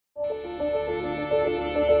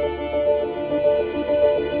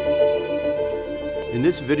In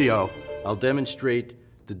this video, I'll demonstrate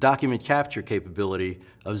the document capture capability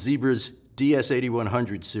of Zebra's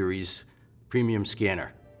DS8100 series premium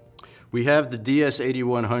scanner. We have the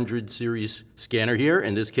DS8100 series scanner here.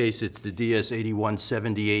 In this case, it's the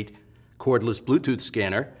DS8178 cordless Bluetooth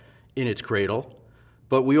scanner in its cradle,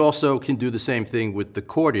 but we also can do the same thing with the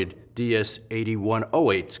corded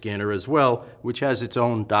DS8108 scanner as well, which has its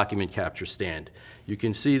own document capture stand. You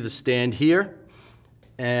can see the stand here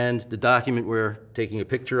and the document we're taking a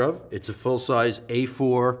picture of. It's a full-size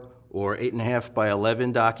A4 or 8.5 by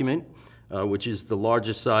 11 document, which is the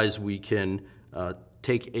largest size we can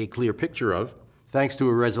take a clear picture of, thanks to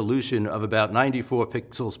a resolution of about 94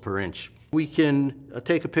 pixels per inch. We can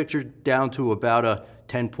take a picture down to about a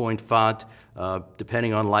 10-point font,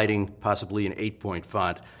 depending on lighting, possibly an 8-point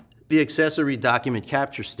font. The accessory document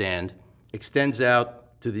capture stand extends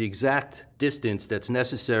out to the exact distance that's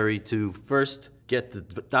necessary to first get the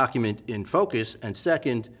document in focus, and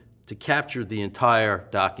second, to capture the entire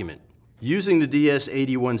document. Using the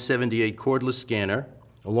DS8178 cordless scanner,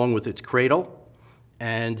 along with its cradle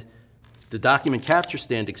and the document capture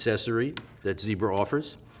stand accessory that Zebra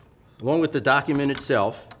offers, along with the document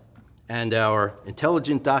itself and our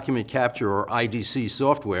Intelligent Document Capture or IDC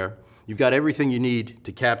software, you've got everything you need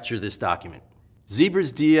to capture this document.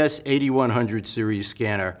 Zebra's DS8100 series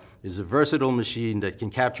scanner is a versatile machine that can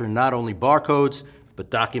capture not only barcodes, but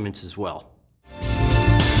documents as well.